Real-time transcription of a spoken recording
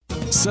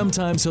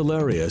Sometimes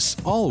hilarious,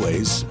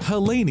 always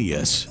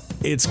Hallenius.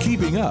 It's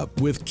Keeping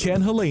Up with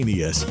Ken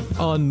Hallenius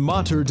on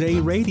Mater Dei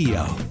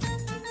Radio.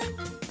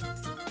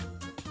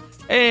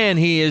 And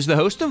he is the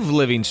host of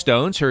Living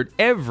Stones, heard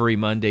every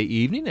Monday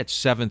evening at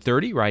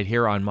 7:30 right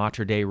here on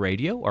Mater Dei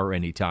Radio or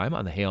anytime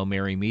on the Hail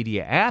Mary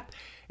Media app.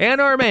 And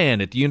our man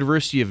at the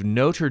University of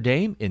Notre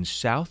Dame in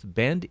South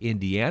Bend,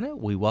 Indiana.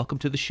 We welcome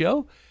to the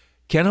show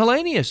Ken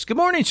Hallenius. Good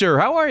morning, sir.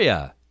 How are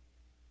you?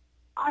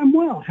 I'm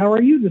well. How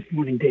are you this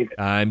morning, David?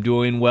 I'm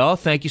doing well.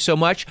 Thank you so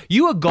much.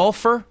 You a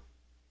golfer?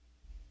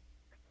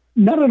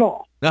 Not at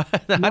all. Not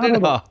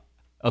at all.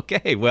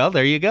 Okay, well,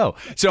 there you go.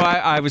 So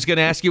I was going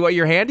to ask you what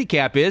your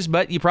handicap is,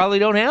 but you probably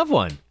don't have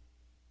one.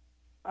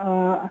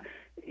 I'm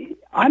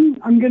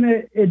going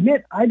to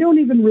admit I don't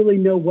even really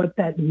know what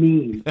that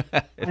means.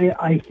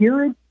 I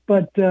hear it,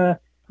 but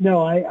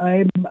no,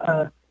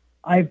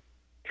 I've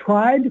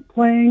tried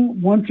playing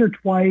once or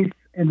twice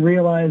and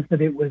realized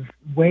that it was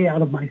way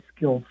out of my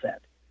skill set.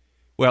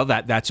 Well,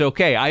 that's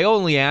okay. I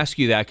only ask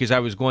you that because I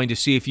was going to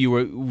see if you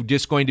were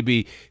just going to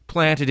be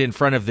planted in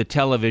front of the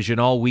television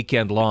all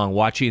weekend long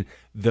watching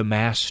the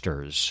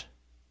Masters.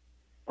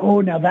 Oh,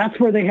 now that's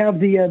where they have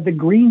the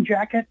green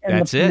jacket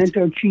and That's the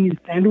pimento cheese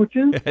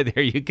sandwiches.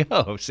 There you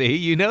go. See,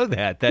 you know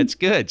that. That's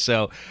good.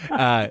 So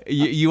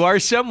you are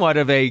somewhat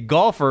of a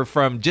golfer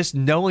from just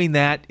knowing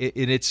that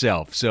in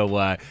itself.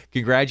 So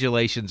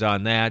congratulations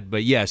on that.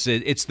 But yes,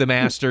 it's the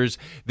Masters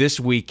this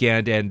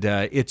weekend, and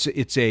it's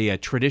a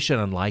tradition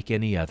unlike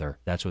any other.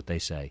 That's what they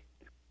say.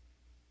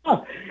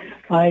 Oh,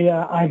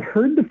 I've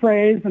heard the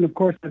phrase, and of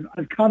course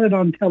I've caught it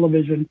on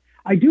television.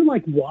 I do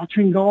like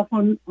watching golf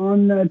on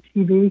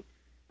TV.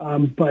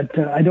 But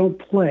I don't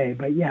play.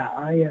 But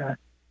yeah,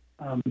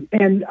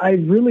 and I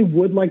really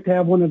would like to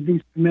have one of these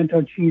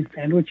pimento cheese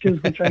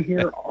sandwiches, which I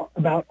hear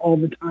about all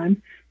the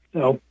time.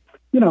 So,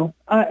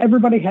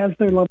 everybody has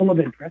their level of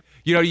interest.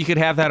 You could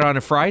have that on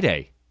a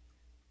Friday.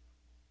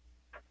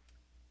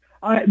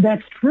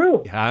 That's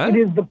true. Huh? It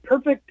is the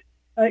perfect.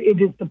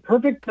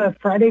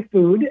 Friday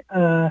food.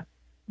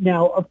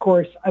 Now, of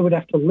course, I would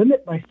have to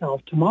limit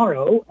myself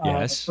tomorrow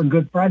Yes. for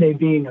Good Friday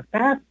being a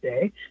fast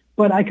day.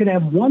 But I could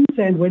have one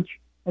sandwich.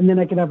 And then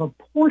I could have a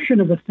portion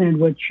of a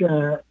sandwich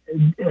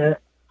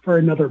for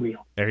another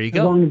meal. There you go.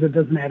 As long as it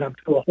doesn't add up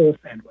to a whole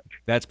sandwich.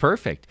 That's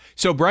perfect.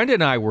 So Brenda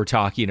and I were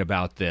talking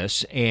about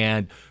this,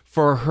 and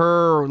for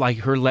her, like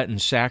her Lenten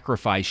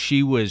sacrifice,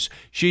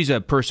 she's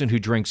a person who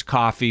drinks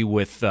coffee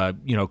with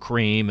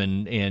cream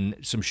and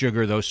some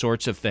sugar, those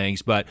sorts of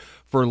things. But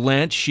for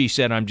Lent, she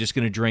said, I'm just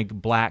going to drink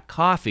black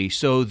coffee.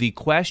 So the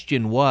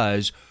question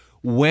was,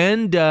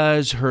 when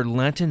does her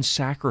Lenten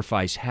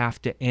sacrifice have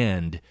to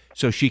end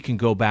so she can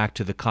go back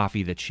to the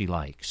coffee that she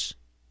likes?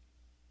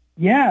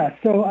 Yeah,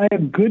 so I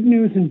have good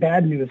news and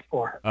bad news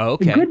for her. Oh,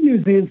 okay. The good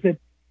news is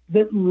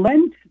that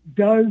Lent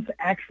does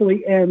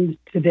actually end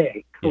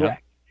today,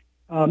 correct?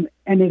 Yeah.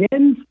 And it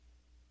ends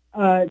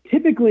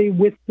typically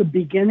with the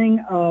beginning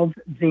of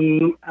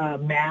the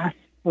Mass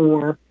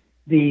for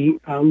the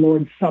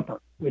Lord's Supper,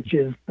 which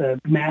is the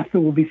Mass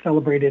that will be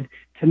celebrated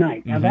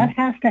tonight. Now, that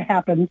has to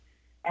happen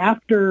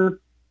after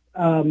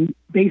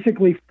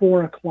basically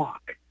 4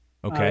 o'clock.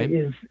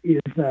 Okay.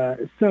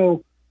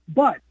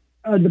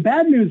 But the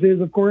bad news is,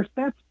 of course,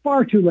 that's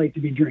far too late to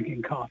be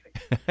drinking coffee,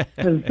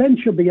 because then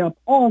she'll be up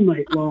all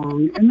night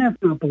long, and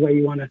that's not the way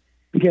you want to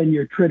begin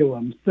your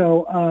Triduum.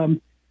 So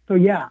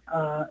yeah,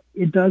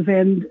 it does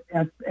end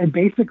at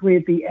basically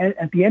at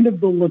the end of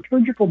the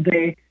liturgical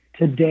day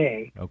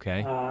today.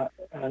 Okay.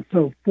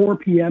 So 4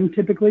 p.m.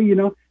 typically,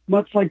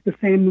 much like the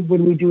same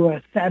when we do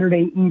a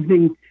Saturday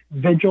evening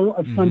vigil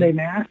of Sunday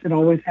Mass, it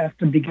always has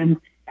to begin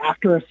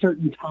after a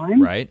certain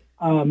time. Right.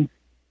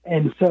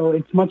 And so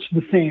it's much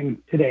the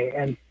same today.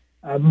 And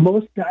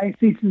most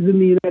dioceses in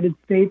the United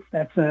States,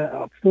 that's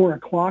 4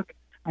 o'clock.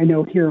 I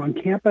know here on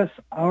campus,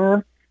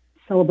 our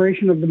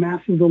celebration of the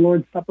Mass of the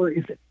Lord's Supper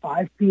is at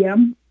 5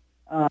 p.m.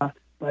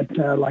 But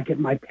like at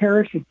my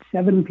parish, it's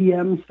 7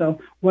 p.m. So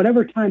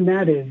whatever time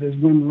that is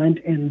when Lent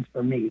ends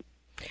for me.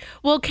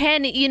 Well,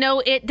 Ken,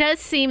 it does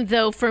seem,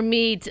 though, for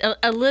me,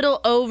 a little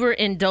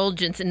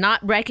overindulgence and not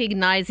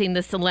recognizing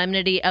the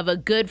solemnity of a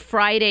Good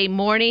Friday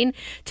morning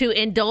to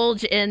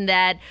indulge in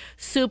that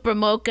super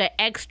mocha,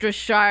 extra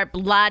sharp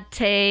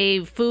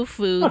latte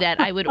foo-foo that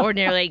I would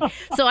ordinarily.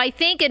 So I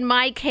think in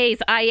my case,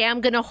 I am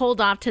going to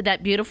hold off to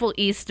that beautiful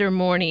Easter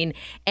morning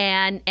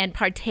and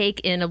partake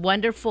in a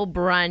wonderful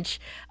brunch.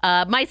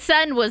 My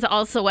son was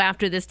also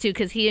after this, too,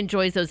 because he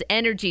enjoys those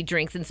energy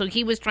drinks. And so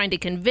he was trying to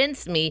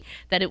convince me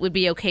that it would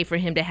be okay for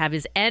him to have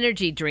his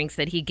energy drinks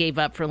that he gave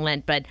up for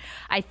Lent. But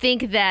I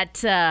think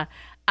that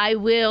I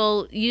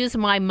will use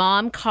my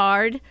mom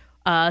card.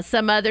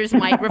 Some others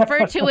might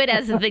refer to it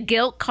as the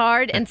guilt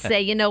card and say,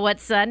 you know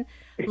what, son,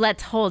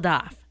 let's hold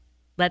off.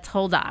 Let's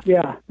hold off.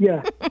 Yeah.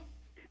 And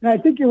I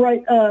think you're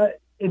right.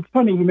 It's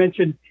funny you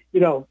mentioned,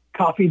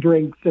 coffee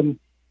drinks and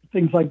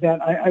things like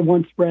that. I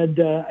once read,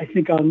 I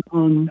think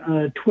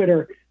on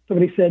Twitter,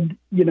 somebody said,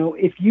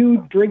 if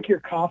you drink your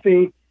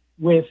coffee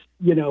with,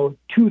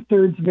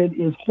 2/3 of it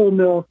is whole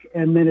milk,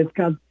 and then it's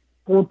got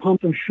 4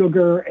 pumps of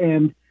sugar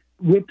and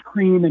whipped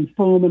cream and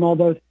foam and all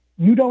those.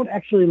 You don't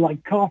actually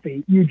like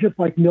coffee. You just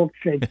like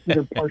milkshakes that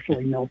are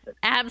partially melted.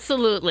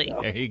 Absolutely.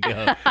 So. There you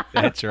go.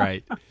 That's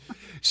right.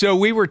 So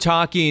we were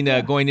talking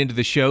going into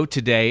the show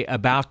today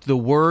about the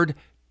word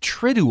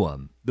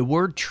Triduum. The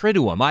word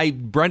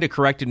Triduum. Brenda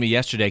corrected me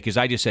yesterday because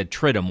I just said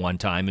Triduum one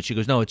time, and she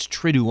goes, no, it's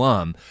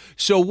Triduum.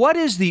 So what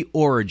is the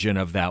origin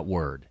of that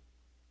word?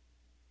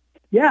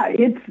 Yeah,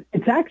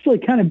 it's actually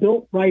kind of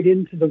built right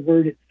into the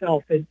word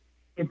itself.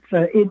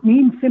 It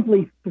means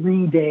simply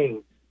 3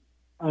 days.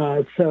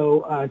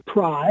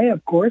 Tri,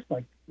 of course,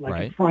 like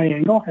right. A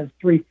triangle has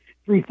three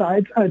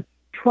sides.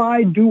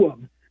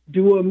 Triduum.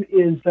 Duum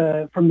is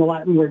from the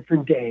Latin word for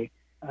day.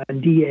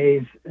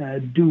 Dies,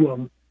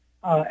 duum.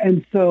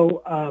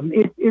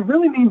 It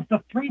really means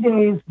the 3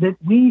 days that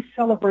we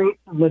celebrate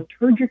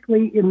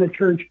liturgically in the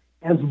church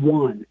as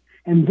one.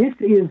 And this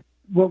is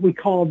what we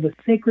call the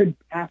Sacred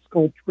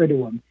Paschal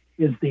Triduum,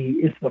 is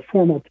the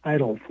formal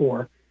title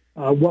for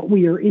what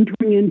we are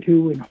entering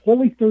into in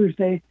Holy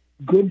Thursday,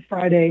 Good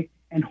Friday,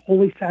 and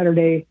Holy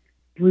Saturday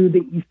through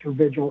the Easter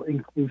Vigil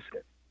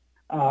inclusive.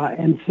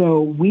 And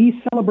so we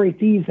celebrate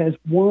these as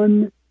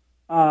one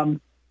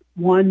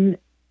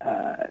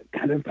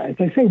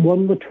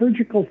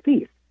liturgical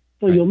feast.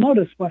 So right. You'll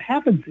notice what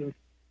happens is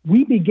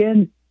we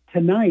begin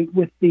tonight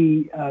with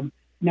the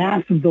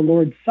Mass of the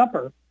Lord's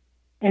Supper,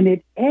 and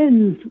it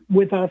ends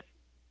with us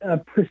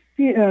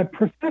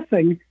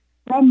processing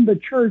from the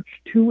church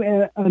to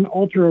an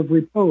altar of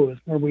repose,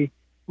 where we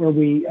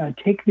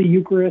take the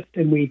Eucharist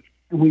and we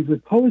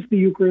repose the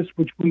Eucharist,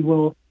 which we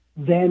will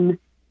then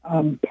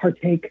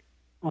partake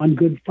on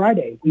Good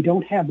Friday. We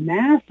don't have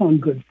Mass on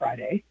Good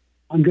Friday.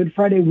 On Good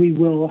Friday, we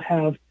will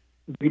have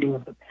the reading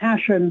of the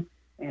Passion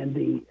and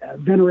the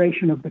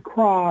veneration of the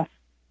cross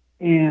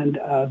and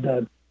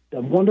the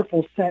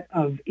wonderful set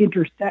of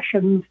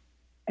intercessions.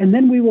 And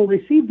then we will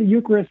receive the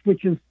Eucharist,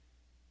 which is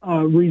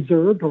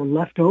reserved or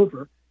left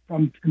over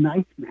from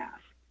tonight's Mass.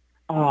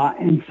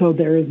 And so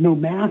there is no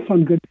Mass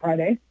on Good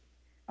Friday.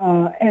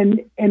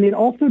 And it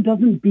also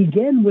doesn't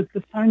begin with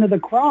the sign of the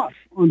cross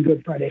on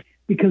Good Friday,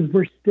 because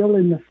we're still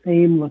in the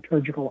same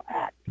liturgical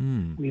act.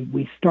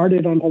 We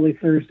started on Holy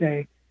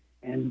Thursday,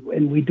 and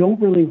we don't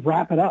really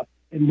wrap it up.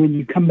 And when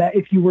you come back,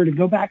 if you were to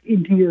go back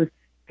into your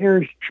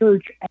parish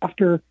church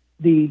after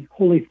the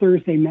Holy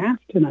Thursday Mass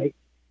tonight,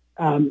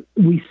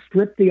 we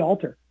strip the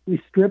altar.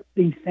 We strip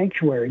the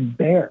sanctuary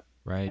bare.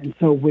 Right. And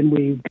so when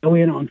we go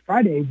in on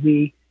Friday,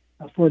 we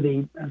for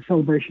the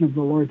celebration of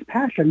the Lord's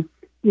Passion,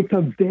 it's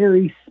a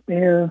very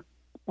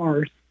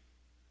sparse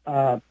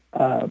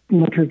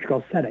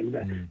liturgical setting.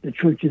 The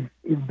church is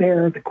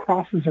bare, the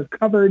crosses are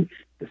covered,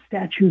 the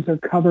statues are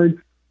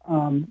covered,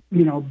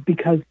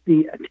 because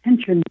the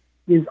attention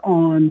is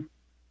on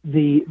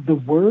the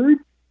Word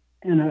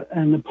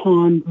and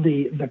upon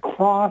the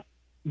cross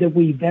that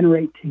we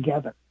venerate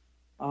together.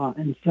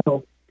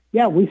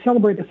 We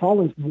celebrate this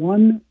all as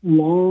one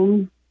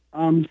long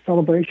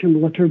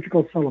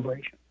liturgical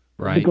celebration.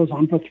 Right. It goes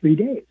on for 3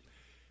 days.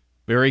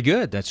 Very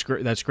good. That's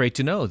great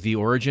to know. The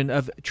origin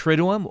of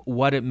Triduum,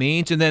 what it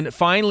means. And then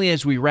finally,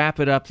 as we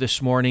wrap it up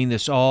this morning,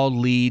 this all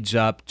leads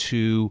up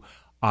to,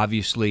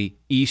 obviously,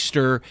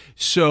 Easter.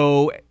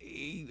 So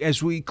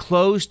as we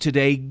close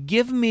today,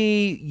 give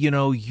me,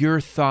 your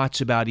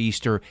thoughts about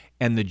Easter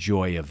and the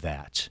joy of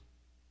that.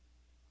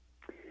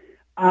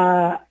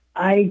 I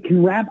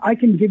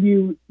can give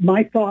you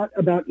my thought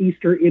about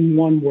Easter in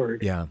one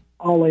word. Yeah.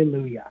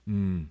 Alleluia.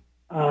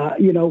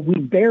 We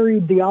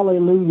buried the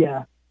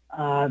Alleluia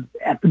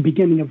at the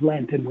beginning of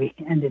Lent,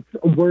 and it's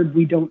a word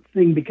we don't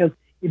sing because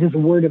it is a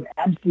word of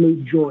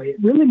absolute joy. It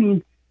really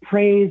means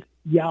praise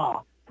Yah,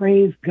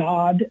 praise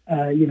God,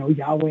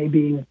 Yahweh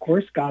being, of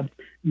course, God's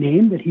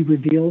name that he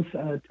reveals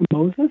to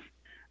Moses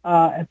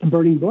at the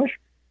burning bush.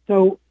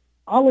 So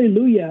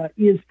Alleluia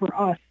is for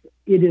us,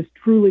 it is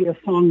truly a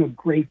song of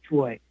great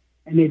joy,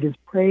 and it is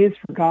praise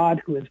for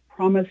God who has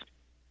promised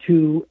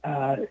to,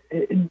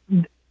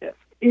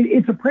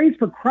 it's a praise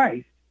for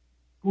Christ,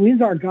 who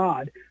is our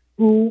God,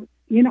 who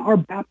in our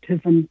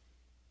baptism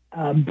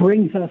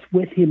brings us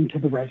with him to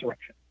the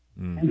resurrection.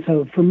 And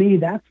so for me,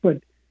 that's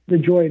what the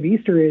joy of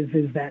Easter is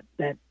that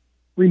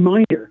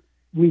reminder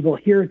we will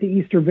hear at the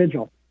Easter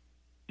Vigil.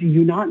 Do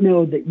you not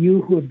know that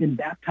you who have been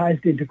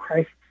baptized into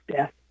Christ's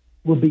death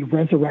will be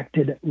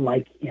resurrected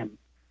like him?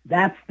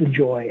 That's the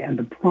joy and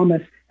the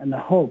promise and the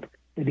hope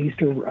that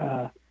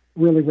Easter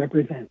really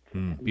represents.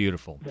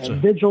 Beautiful. The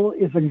Vigil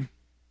is a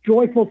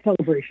joyful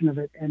celebration of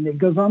it, and it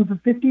goes on for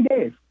 50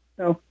 days.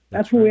 So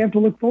that's what right. we have to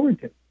look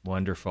forward to.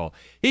 Wonderful.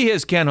 He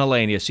is Ken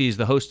Hallenius. He's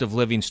the host of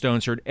Living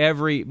Stones, heard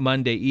every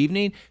Monday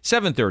evening,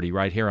 7:30,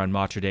 right here on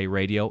Mater Dei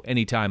Radio,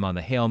 anytime on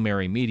the Hail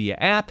Mary Media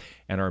app,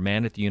 and our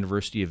man at the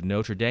University of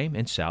Notre Dame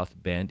in South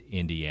Bend,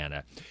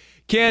 Indiana.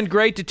 Ken,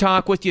 great to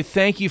talk with you.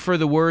 Thank you for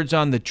the words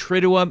on the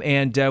Triduum,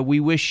 and we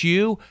wish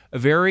you a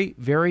very,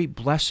 very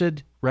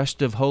blessed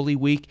rest of Holy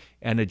Week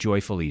and a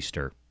joyful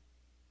Easter.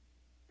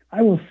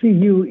 I will see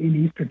you in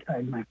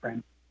Eastertide, my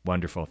friend.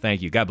 Wonderful.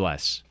 Thank you. God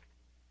bless.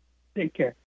 Take care.